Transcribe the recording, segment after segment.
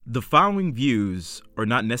The following views are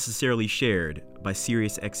not necessarily shared by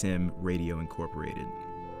SiriusXM Radio Incorporated.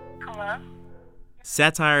 Hello?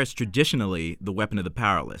 Satire is traditionally the weapon of the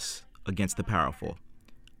powerless against the powerful.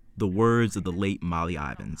 The words of the late Molly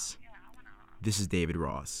Ivins. This is David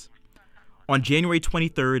Ross. On January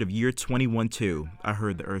 23rd of year 2012, I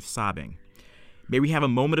heard the earth sobbing. May we have a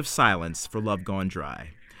moment of silence for love gone dry.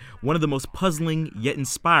 One of the most puzzling yet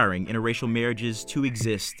inspiring interracial marriages to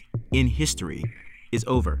exist in history is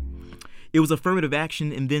over. It was affirmative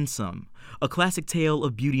action and then some, a classic tale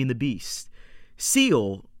of Beauty and the Beast.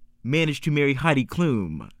 Seal managed to marry Heidi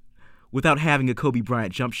Klum without having a Kobe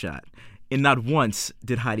Bryant jump shot, and not once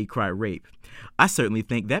did Heidi cry rape. I certainly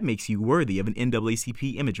think that makes you worthy of an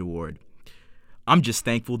NAACP Image Award. I'm just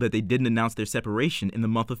thankful that they didn't announce their separation in the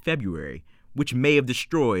month of February, which may have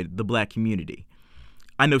destroyed the black community.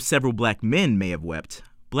 I know several black men may have wept.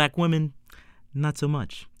 Black women, not so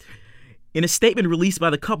much. In a statement released by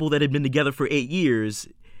the couple that had been together for 8 years,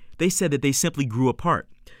 they said that they simply grew apart.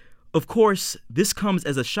 Of course, this comes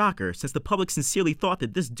as a shocker since the public sincerely thought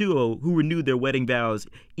that this duo, who renewed their wedding vows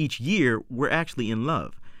each year, were actually in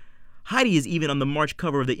love. Heidi is even on the March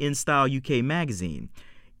cover of the InStyle UK magazine.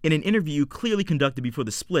 In an interview clearly conducted before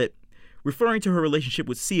the split, referring to her relationship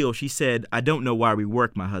with Seal, she said, "I don't know why we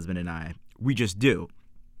work, my husband and I. We just do.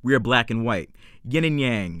 We are black and white, yin and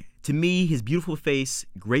yang. To me, his beautiful face,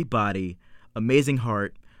 great body, amazing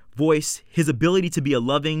heart, voice, his ability to be a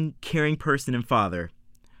loving, caring person and father.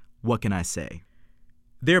 What can I say?"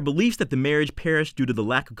 There are beliefs that the marriage perished due to the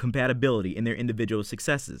lack of compatibility in their individual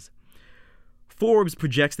successes. Forbes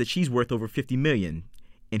projects that she's worth over $50 million,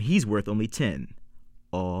 and he's worth only 10.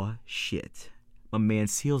 Aw, shit. My man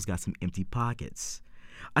Seal's got some empty pockets.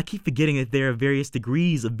 I keep forgetting that there are various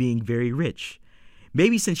degrees of being very rich.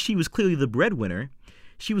 Maybe since she was clearly the breadwinner,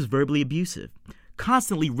 she was verbally abusive,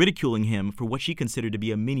 constantly ridiculing him for what she considered to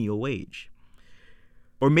be a menial wage.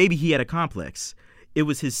 Or maybe he had a complex. It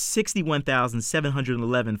was his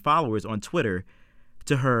 61,711 followers on Twitter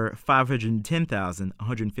to her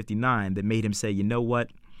 510,159 that made him say, "You know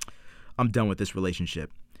what? I'm done with this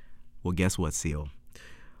relationship." Well, guess what, Seal?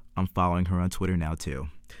 I'm following her on Twitter now, too.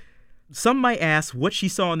 Some might ask what she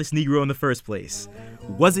saw in this Negro in the first place.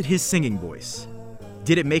 Was it his singing voice?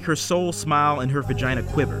 Did it make her soul smile and her vagina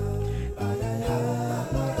quiver?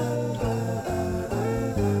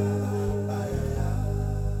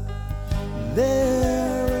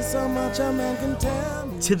 There is so much a man can tell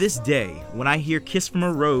me. To this day, when I hear "Kiss from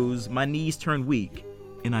a Rose," my knees turn weak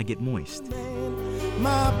and I get moist.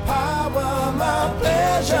 My power, my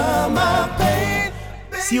pleasure, my pain.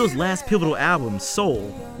 Seal's last pivotal album,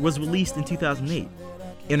 Soul, was released in 2008.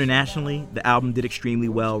 Internationally, the album did extremely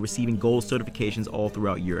well, receiving gold certifications all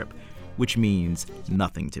throughout Europe, which means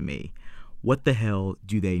nothing to me. What the hell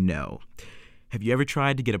do they know? Have you ever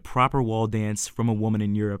tried to get a proper wall dance from a woman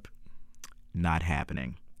in Europe? Not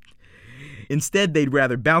happening. Instead, they'd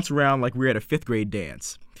rather bounce around like we're at a 5th grade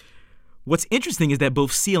dance. What's interesting is that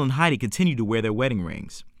both Seal and Heidi continue to wear their wedding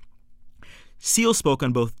rings. Seal spoke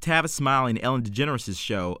on both Tavis Smiley and Ellen DeGeneres'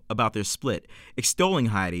 show about their split, extolling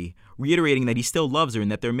Heidi, reiterating that he still loves her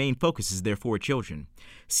and that their main focus is their 4 children.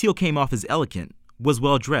 Seal came off as elegant, was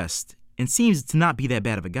well-dressed, and seems to not be that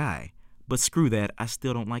bad of a guy. But screw that, I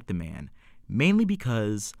still don't like the man. Mainly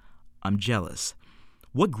because I'm jealous.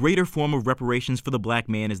 What greater form of reparations for the black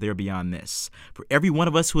man is there beyond this? For every one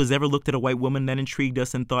of us who has ever looked at a white woman that intrigued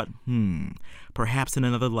us and thought, perhaps in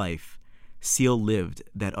another life, Seal lived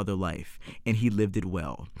that other life, and he lived it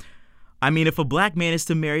well. I mean, if a black man is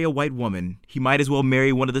to marry a white woman, he might as well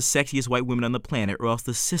marry one of the sexiest white women on the planet, or else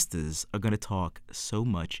the sisters are going to talk so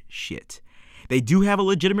much shit. They do have a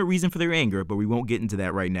legitimate reason for their anger, but we won't get into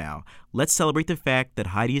that right now. Let's celebrate the fact that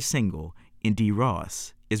Heidi is single and D.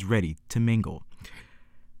 Ross is ready to mingle.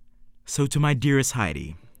 So to my dearest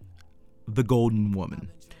Heidi, the golden woman,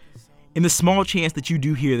 in the small chance that you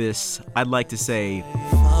do hear this, I'd like to say,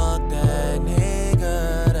 Fuck that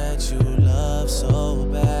nigga that you love so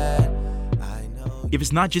bad. I know. if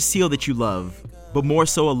it's not just Seal that you love, but more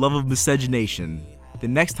so a love of miscegenation, the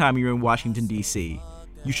next time you're in Washington, D.C.,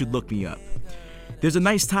 you should look me up. There's a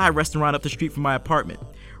nice Thai restaurant up the street from my apartment.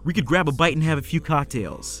 We could grab a bite and have a few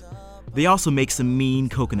cocktails. They also make some mean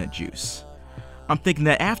coconut juice. I'm thinking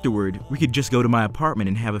that afterward, we could just go to my apartment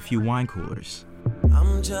and have a few wine coolers.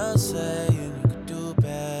 I'm just saying you could do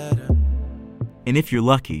better. And if you're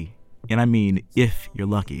lucky, and I mean if you're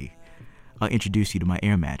lucky, I'll introduce you to my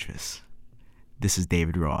air mattress. This is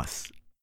David Ross.